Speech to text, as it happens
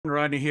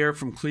Rodney here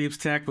from Cleves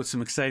Tech with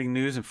some exciting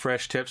news and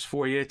fresh tips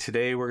for you.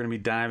 Today we're going to be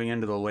diving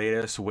into the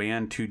latest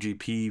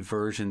WAN2.1GP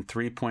version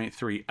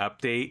 3.3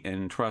 update,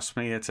 and trust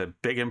me, it's a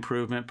big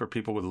improvement for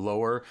people with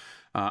lower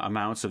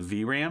amounts of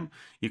VRAM.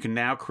 You can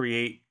now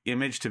create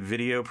image to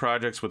video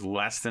projects with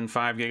less than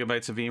 5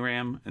 gigabytes of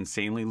VRAM,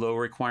 insanely low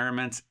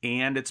requirements,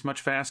 and it's much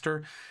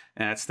faster.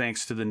 And that's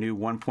thanks to the new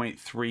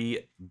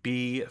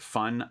 1.3B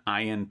Fun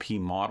INP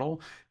model.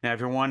 Now, if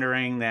you're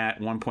wondering, that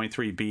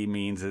 1.3B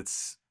means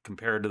it's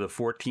compared to the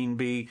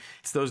 14B.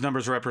 It's those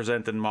numbers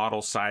represent the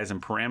model size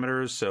and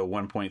parameters. So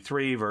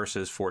 1.3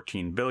 versus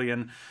 14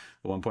 billion.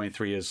 The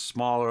 1.3 is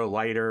smaller,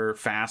 lighter,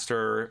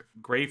 faster,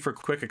 great for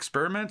quick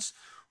experiments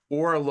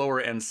or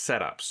lower end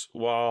setups.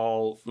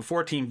 While the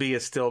 14B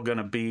is still going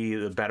to be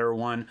the better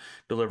one,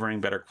 delivering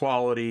better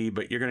quality,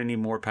 but you're going to need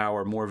more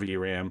power, more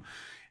VRAM.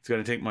 It's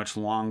going to take much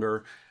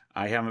longer.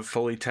 I haven't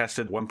fully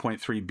tested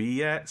 1.3B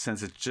yet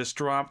since it's just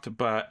dropped,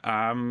 but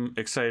I'm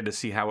excited to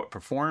see how it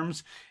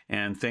performs,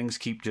 and things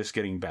keep just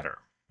getting better.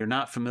 If you're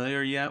not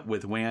familiar yet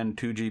with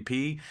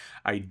WAN2.1GP,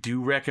 I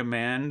do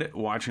recommend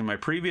watching my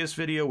previous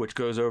video, which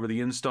goes over the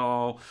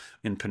install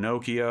in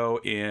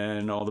Pinokio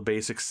and all the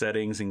basic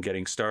settings and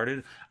getting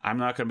started. I'm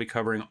not going to be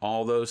covering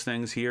all those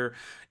things here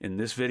in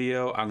this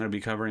video. I'm going to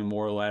be covering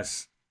more or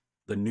less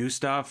the new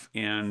stuff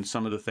and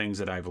some of the things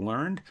that I've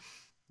learned.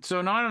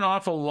 So not an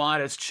awful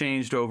lot has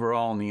changed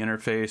overall in the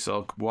interface.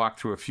 I'll walk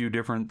through a few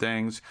different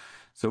things.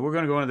 So we're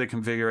going to go into the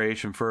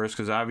configuration first,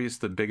 because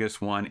obviously the biggest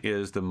one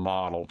is the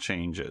model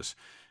changes.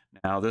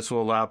 Now this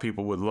will allow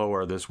people with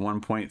lower, this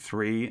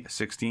 1.3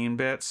 16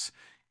 bits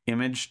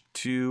image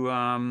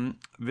to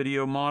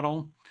video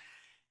model.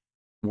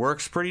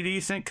 Works pretty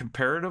decent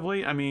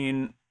comparatively. I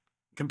mean,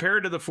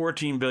 compared to the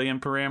 14 billion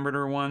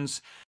parameter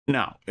ones,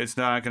 no, it's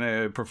not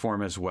going to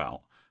perform as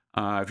well.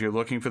 If you're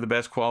looking for the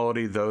best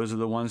quality, those are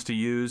the ones to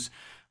use.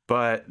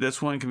 But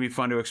this one can be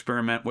fun to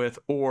experiment with,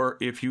 or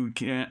if you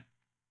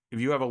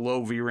have a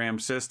low VRAM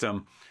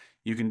system,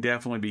 you can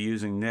definitely be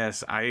using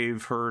this.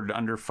 I've heard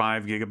under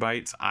 5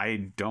 gigabytes.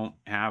 I don't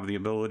have the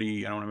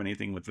ability. I don't have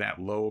anything with that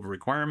low of a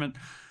requirement.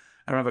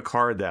 I don't have a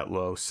card that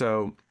low.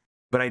 So,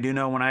 but I do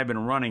know when I've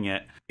been running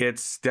it,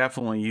 it's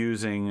definitely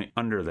using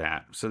under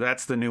that. So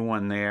that's the new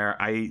one there.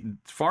 As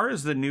far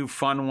as the new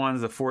fun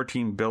ones, the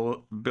 14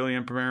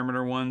 billion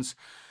parameter ones,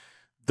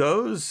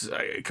 those,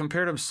 I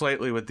compared them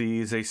slightly with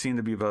these. They seem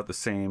to be about the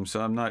same,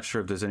 so I'm not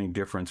sure if there's any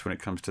difference when it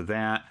comes to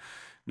that.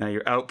 Now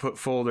your output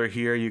folder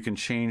here, you can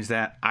change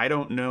that. I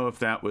don't know if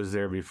that was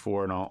there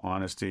before, in all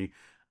honesty.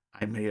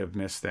 I may have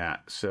missed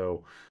that.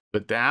 So,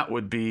 but that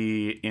would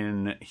be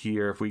in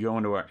here. If we go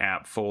into our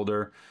app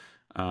folder,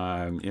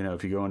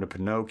 if you go into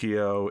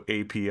Pinokio,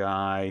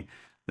 API,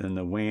 then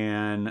the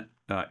WAN,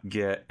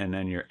 get, and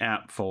then your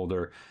app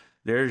folder,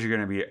 there's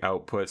going to be your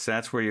outputs.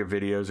 That's where your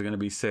videos are going to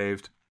be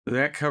saved.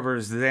 That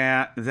covers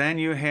that. Then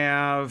you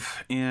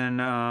have in,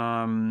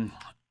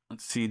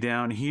 let's see,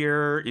 down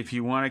here, if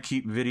you want to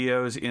keep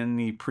videos in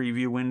the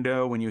preview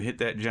window, when you hit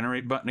that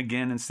generate button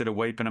again, instead of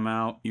wiping them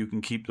out, you can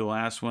keep the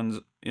last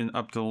ones in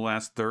up to the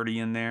last 30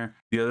 in there.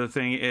 The other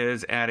thing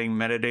is adding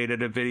metadata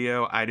to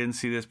video. I didn't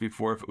see this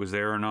before if it was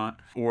there or not.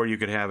 Or you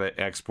could have it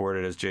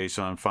exported as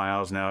JSON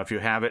files. Now, if you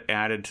have it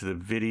added to the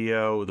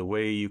video, the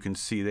way you can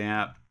see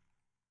that,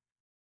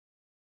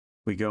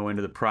 we go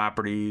into the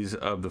properties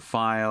of the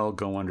file,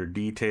 go under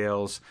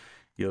details.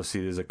 You'll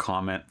see there's a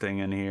comment thing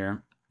in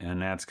here,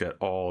 and that's got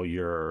all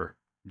your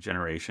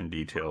generation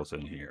details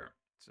in here.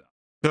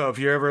 So if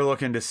you're ever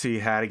looking to see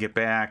how to get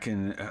back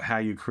and how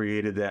you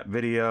created that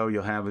video,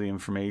 you'll have the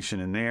information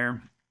in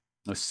there,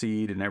 a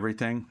seed and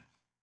everything.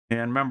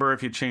 And remember,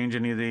 if you change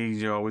any of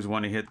these, you always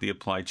want to hit the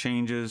apply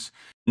changes.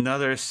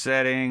 Another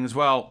settings,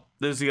 well,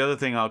 there's the other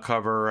thing I'll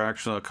cover.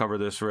 Actually, I'll cover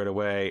this right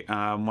away.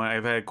 When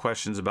I've had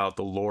questions about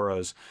the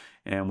LoRAs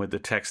and with the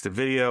text to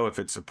video, if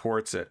it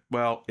supports it.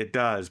 Well, it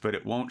does, but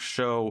it won't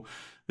show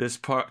this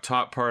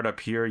top part up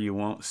here. You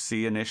won't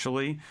see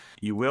initially.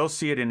 You will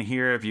see it in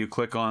here if you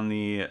click on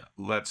the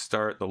Let's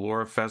Start the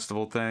LoRA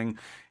Festival thing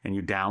and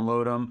you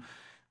download them.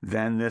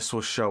 Then this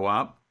will show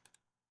up,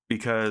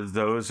 because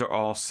those are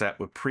all set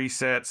with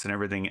presets and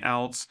everything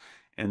else,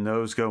 and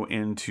those go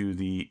into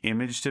the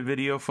image to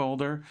video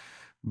folder.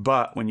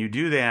 But when you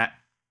do that,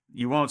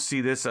 you won't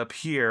see this up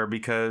here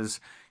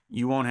because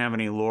you won't have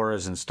any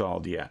LoRAs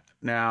installed yet.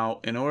 Now,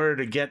 in order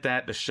to get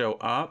that to show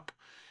up,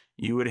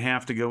 you would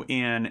have to go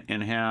in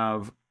and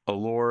have a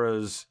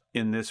LoRAs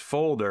in this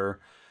folder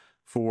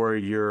for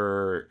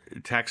your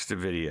text to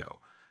video.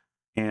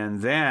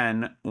 And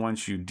then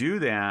once you do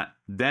that,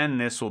 then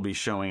this will be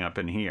showing up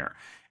in here.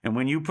 And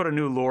when you put a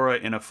new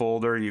LoRA in a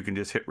folder, you can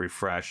just hit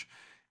refresh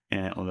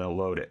and they'll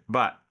load it.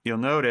 But you'll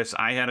notice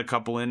I had a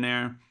couple in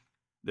there.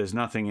 There's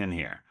nothing in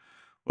here.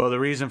 Well, the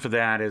reason for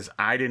that is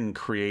I didn't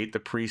create the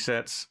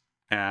presets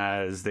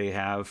as they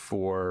have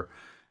for,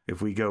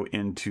 if we go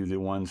into the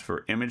ones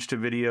for image to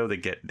video that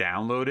get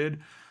downloaded,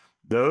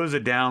 those are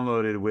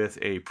downloaded with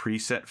a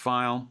preset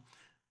file.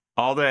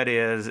 All that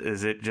is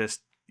it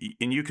just,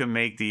 and you can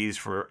make these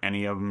for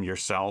any of them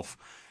yourself.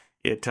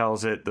 It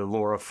tells it the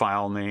LoRa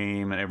file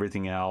name and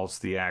everything else,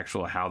 the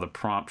actual how the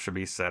prompt should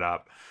be set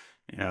up.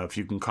 You know, if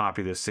you can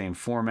copy the same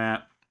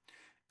format,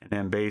 and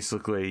then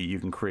basically you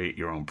can create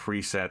your own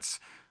presets.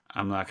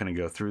 I'm not going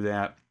to go through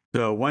that.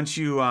 So once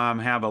you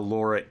have a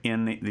LoRa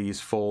in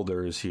these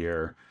folders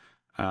here,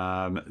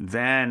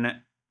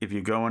 then if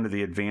you go into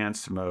the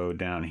advanced mode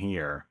down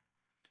here,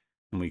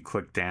 and we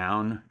click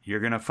down, you're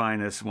going to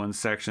find this one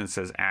section that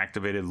says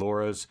activated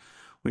LoRAs.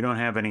 We don't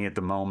have any at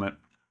the moment.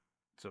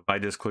 So if I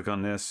just click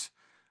on this,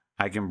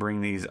 I can bring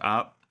these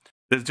up.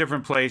 There's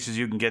different places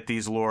you can get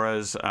these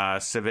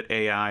LoRAs. Civet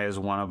AI is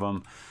one of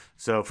them.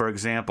 So for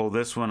example,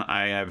 this one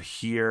I have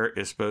here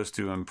is supposed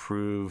to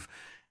improve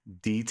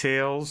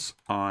details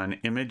on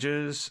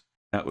images.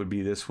 That would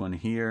be this one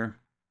here.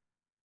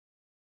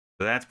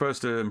 So that's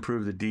supposed to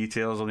improve the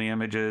details on the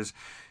images.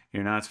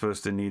 You're not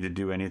supposed to need to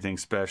do anything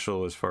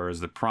special as far as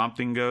the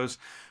prompting goes.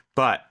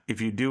 But if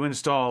you do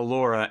install a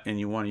LoRa and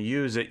you want to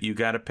use it, you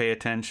got to pay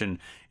attention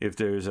if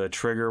there's a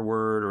trigger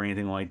word or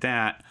anything like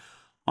that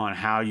on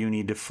how you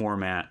need to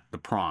format the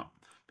prompt,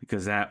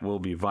 because that will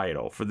be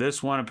vital. For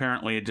this one,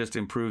 apparently it just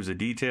improves the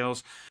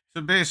details.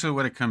 So basically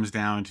what it comes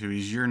down to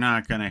is you're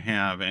not going to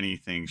have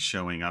anything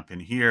showing up in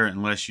here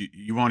unless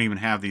you won't even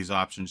have these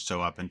options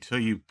show up until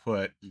you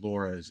put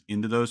LoRas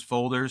into those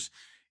folders.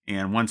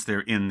 And once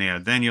they're in there,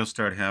 then you'll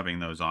start having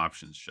those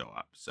options show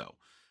up. So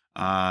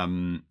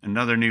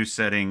another new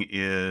setting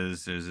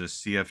is there's a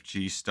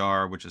CFG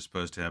star, which is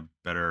supposed to have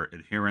better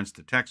adherence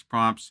to text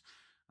prompts.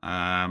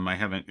 I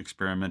haven't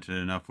experimented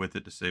enough with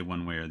it to say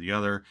one way or the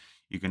other.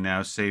 You can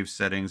now save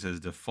settings as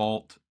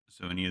default.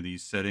 So any of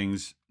these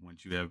settings,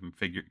 once you have them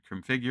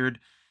configured,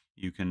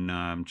 you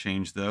can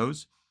change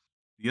those.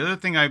 The other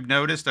thing I've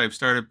noticed, I've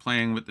started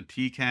playing with the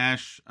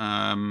T-cache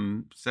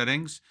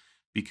settings,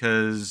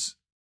 because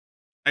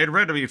I had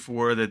read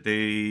before that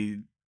the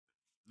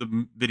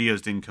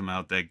videos didn't come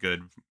out that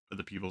good,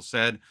 the people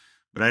said,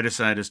 but I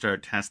decided to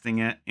start testing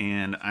it,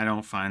 and I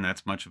don't find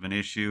that's much of an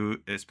issue,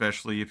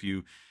 especially if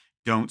you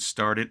don't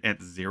start it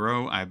at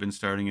 0. I've been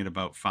starting it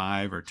about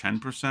 5 or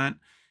 10%,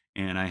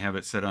 and I have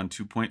it set on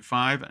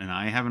 2.5, and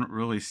I haven't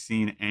really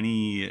seen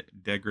any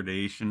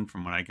degradation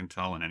from what I can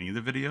tell in any of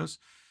the videos.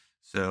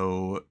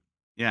 So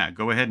yeah,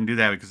 go ahead and do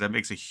that, because that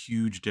makes a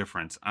huge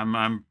difference. I'm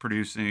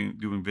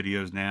doing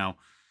videos now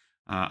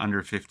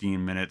under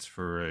 15 minutes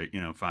for a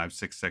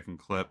 5-6 second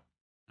clip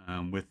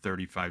with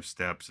 35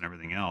 steps and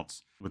everything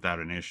else without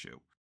an issue.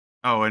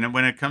 Oh, and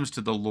when it comes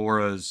to the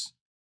LoRas,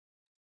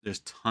 there's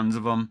tons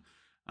of them.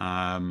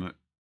 A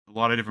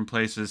lot of different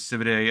places.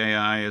 Civet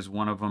AI is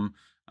one of them.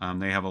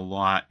 They have a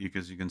lot,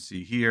 because you can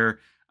see here.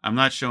 I'm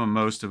not showing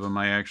most of them.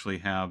 I actually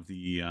have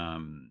the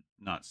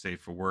not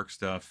safe for work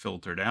stuff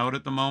filtered out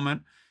at the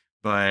moment,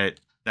 but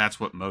that's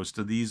what most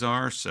of these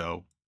are.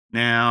 So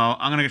now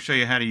I'm going to show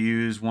you how to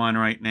use one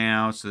right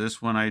now. So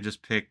this one I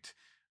just picked.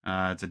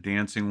 It's a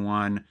dancing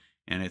one,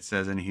 and it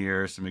says in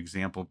here some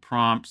example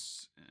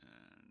prompts.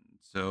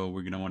 So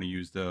we're going to want to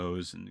use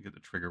those and get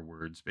the trigger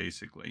words,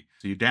 basically.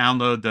 So you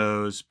download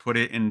those, put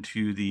it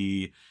into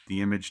the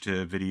image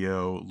to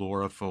video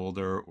LoRa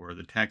folder or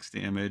the text to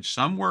image.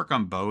 Some work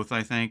on both,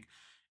 I think.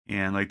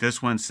 And like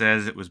this one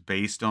says it was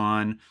based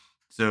on.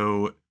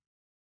 So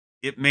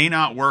it may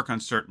not work on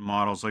certain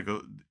models. Like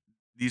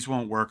these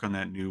won't work on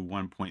that new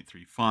 1.3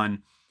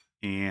 Fun,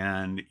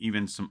 and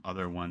even some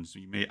other ones.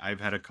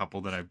 I've had a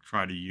couple that I've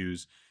tried to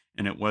use,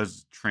 and it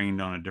was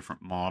trained on a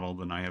different model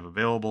than I have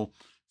available,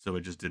 so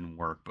it just didn't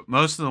work. But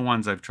most of the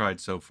ones I've tried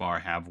so far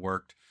have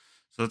worked.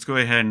 So let's go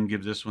ahead and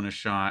give this one a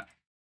shot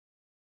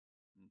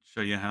and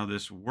show you how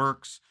this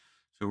works.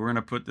 So we're going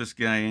to put this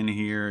guy in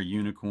here,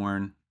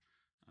 unicorn.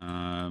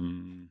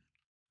 You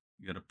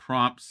got a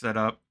prompt set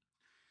up.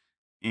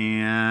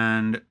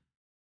 And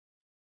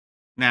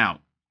now,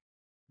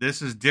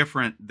 this is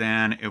different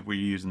than if we're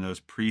using those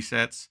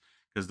presets,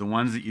 because the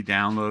ones that you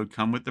download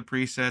come with the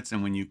presets,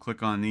 and when you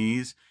click on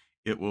these,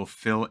 it will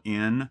fill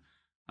in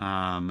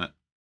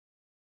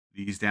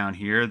these down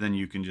here. Then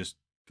you can just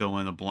fill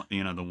in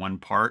the one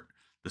part,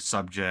 the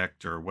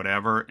subject or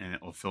whatever, and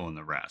it will fill in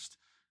the rest.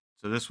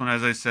 So this one,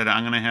 as I said,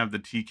 I'm going to have the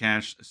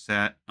T-cache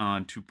set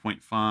on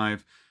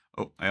 2.5.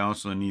 Oh, I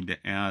also need to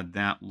add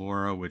that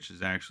LoRa, which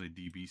is actually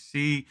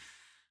DBC.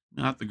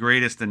 Not the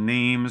greatest of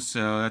names,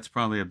 so that's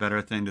probably a better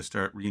thing to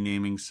start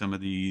renaming some of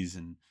these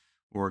and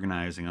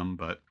organizing them.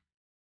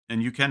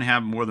 And you can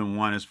have more than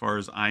one, as far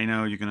as I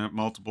know. You can have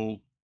multiple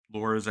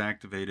LoRas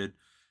activated.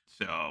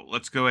 So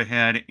let's go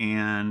ahead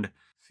and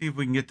see if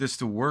we can get this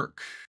to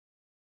work.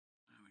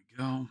 There we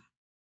go.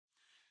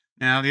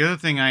 Now, the other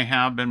thing I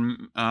have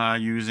been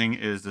using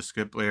is the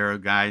skip layer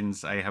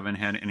guidance. I haven't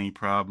had any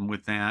problem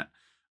with that.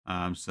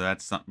 So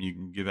that's something you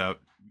can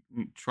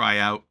try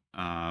out.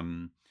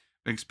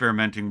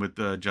 Experimenting with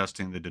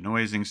adjusting the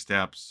denoising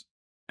steps.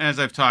 As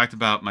I've talked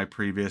about in my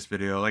previous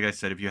video, like I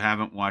said, if you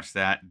haven't watched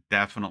that,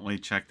 definitely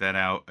check that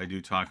out. I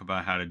do talk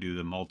about how to do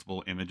the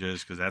multiple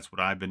images, because that's what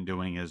I've been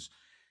doing. Is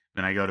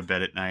when I go to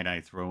bed at night,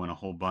 I throw in a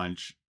whole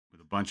bunch with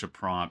a bunch of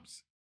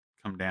prompts,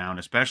 come down,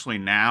 especially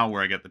now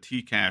where I got the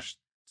T-cache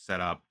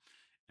set up,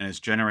 and it's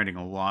generating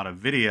a lot of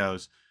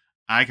videos,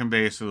 I can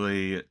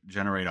basically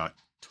generate a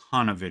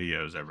ton of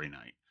videos every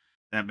night.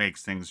 That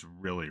makes things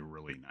really,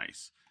 really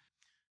nice.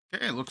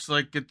 Okay, it looks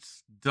like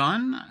it's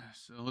done.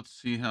 So let's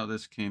see how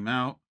this came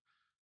out.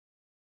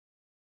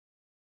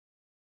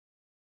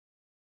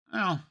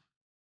 Well,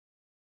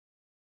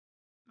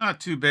 not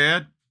too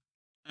bad.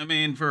 I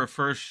mean, for a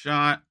first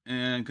shot,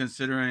 and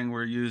considering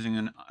we're using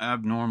an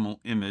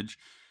abnormal image,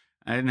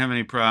 I didn't have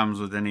any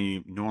problems with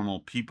any normal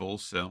people.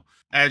 So,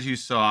 as you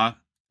saw,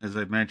 as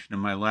I mentioned in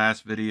my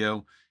last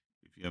video,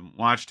 if you haven't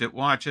watched it,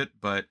 watch it.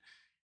 But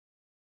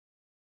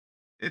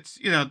it's,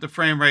 the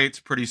frame rate's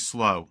pretty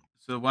slow.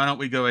 So, why don't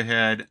we go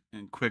ahead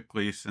and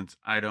quickly, since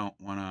I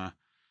want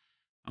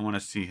to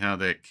see how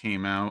that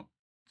came out.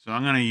 So,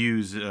 I'm going to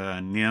use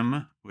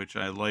nim, which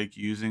I like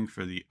using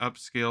for the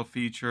upscale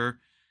feature.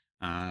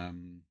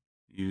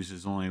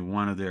 Uses only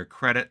one of their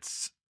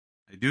credits.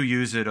 I do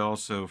use it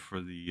also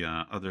for the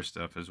other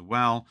stuff as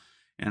well.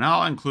 And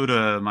I'll include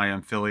my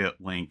affiliate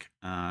link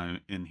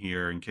in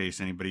here in case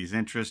anybody's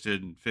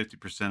interested in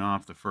 50%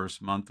 off the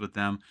first month with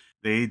them.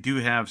 They do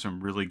have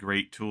some really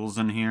great tools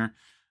in here.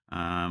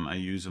 I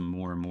use them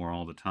more and more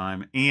all the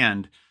time.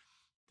 And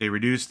they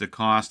reduced the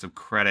cost of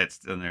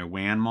credits in their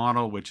WAN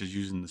model, which is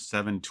using the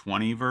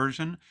 720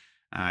 version.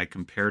 I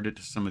compared it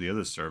to some of the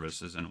other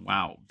services, and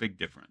wow, big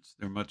difference.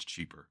 They're much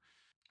cheaper.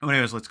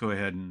 Anyways, let's go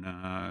ahead and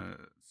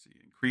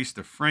increase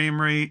the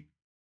frame rate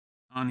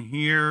on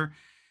here,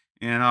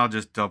 and I'll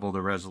just double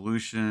the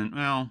resolution.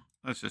 Well,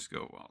 let's just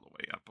go all the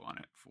way up on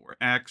it,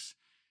 4x,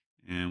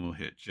 and we'll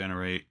hit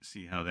generate,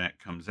 see how that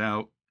comes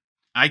out.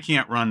 I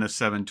can't run the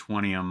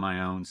 720 on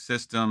my own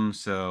system,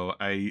 so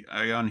I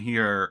on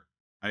here,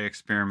 I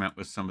experiment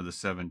with some of the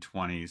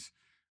 720s.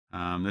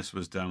 This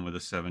was done with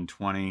a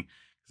 720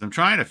 because I'm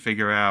trying to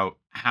figure out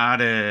how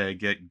to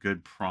get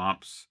good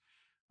prompts.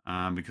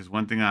 Because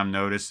one thing I'm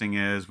noticing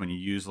is when you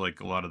use like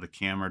a lot of the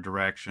camera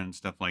direction,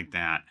 stuff like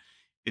that,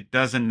 it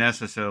doesn't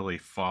necessarily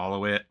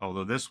follow it.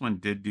 Although this one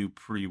did do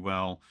pretty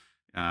well.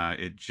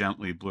 It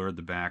gently blurred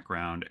the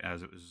background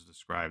as it was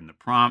described in the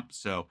prompt.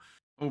 So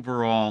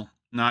overall,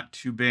 not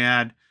too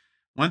bad.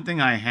 One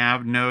thing I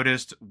have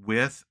noticed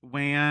with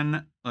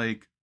WAN,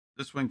 like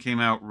this one came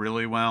out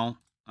really well.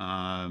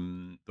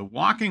 The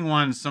walking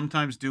ones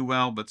sometimes do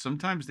well, but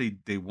sometimes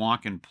they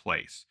walk in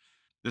place.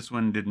 This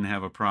one didn't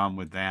have a problem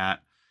with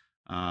that.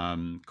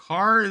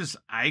 Cars,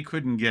 I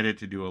couldn't get it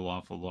to do an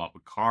awful lot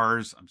with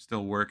cars. I'm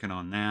still working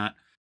on that.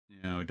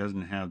 It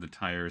doesn't have the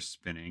tires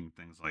spinning,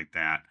 things like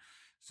that.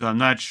 So I'm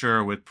not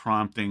sure with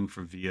prompting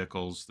for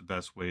vehicles, the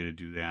best way to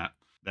do that.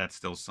 That's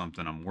still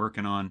something I'm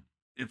working on.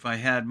 If I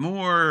had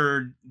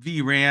more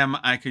VRAM,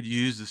 I could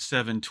use the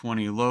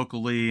 720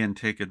 locally and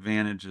take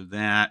advantage of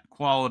that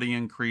quality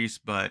increase.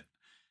 But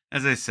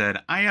as I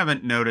said, I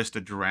haven't noticed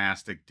a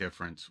drastic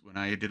difference. When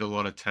I did a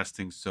lot of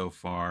testing so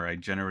far, I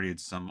generated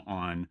some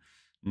on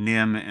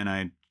nim and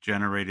I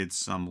generated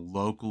some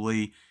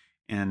locally,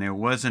 and there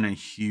wasn't a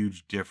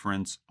huge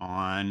difference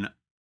on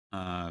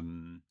a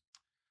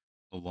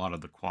lot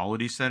of the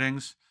quality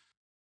settings.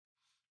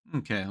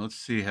 Okay, let's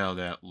see how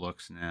that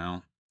looks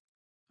now.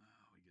 We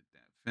get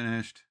that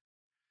finished.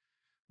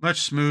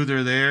 Much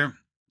smoother there.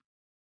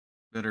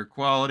 Better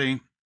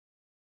quality.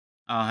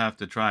 I'll have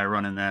to try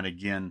running that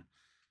again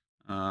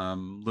a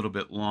little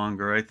bit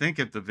longer. I think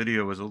if the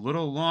video was a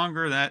little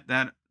longer,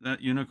 that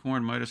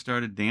unicorn might have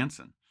started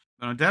dancing.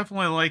 But I'm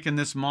definitely liking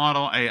this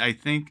model. I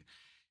think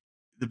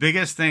the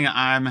biggest thing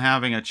I'm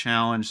having a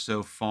challenge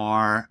so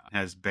far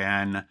has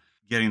been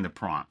getting the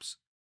prompts.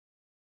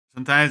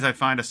 Sometimes I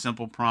find a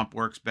simple prompt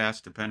works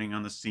best depending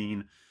on the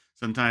scene.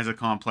 Sometimes a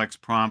complex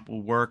prompt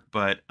will work,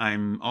 but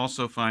I'm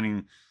also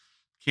finding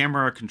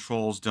camera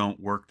controls don't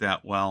work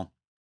that well.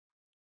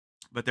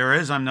 But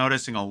I'm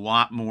noticing a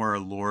lot more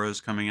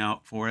LoRAs coming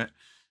out for it.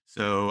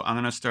 So I'm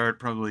going to start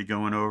probably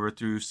going over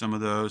through some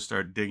of those,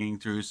 start digging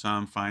through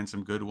some, find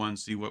some good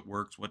ones, see what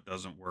works, what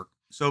doesn't work.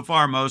 So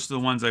far, most of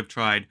the ones I've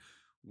tried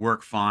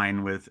work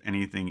fine with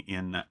anything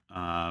in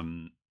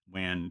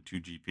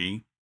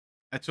WAN2.1GP.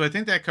 So I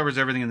think that covers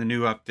everything in the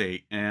new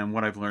update and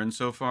what I've learned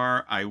so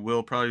far. I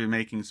will probably be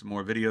making some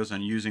more videos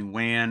on using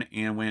WAN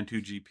and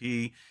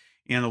WAN2GP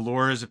and the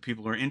LoRAs if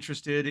people are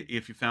interested.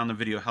 If you found the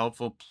video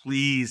helpful,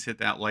 please hit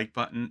that like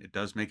button. It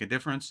does make a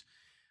difference.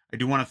 I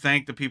do want to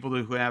thank the people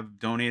who have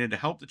donated to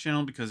help the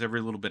channel because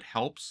every little bit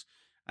helps.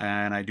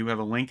 And I do have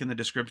a link in the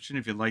description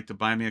if you'd like to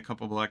buy me a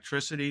cup of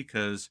electricity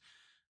because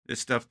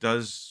this stuff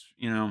does,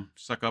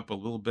 suck up a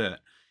little bit.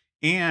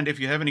 And if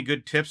you have any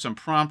good tips on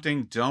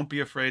prompting, don't be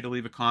afraid to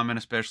leave a comment,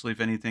 especially if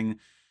anything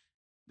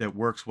that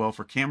works well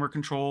for camera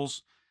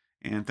controls.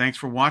 And thanks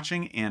for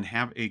watching and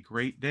have a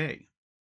great day.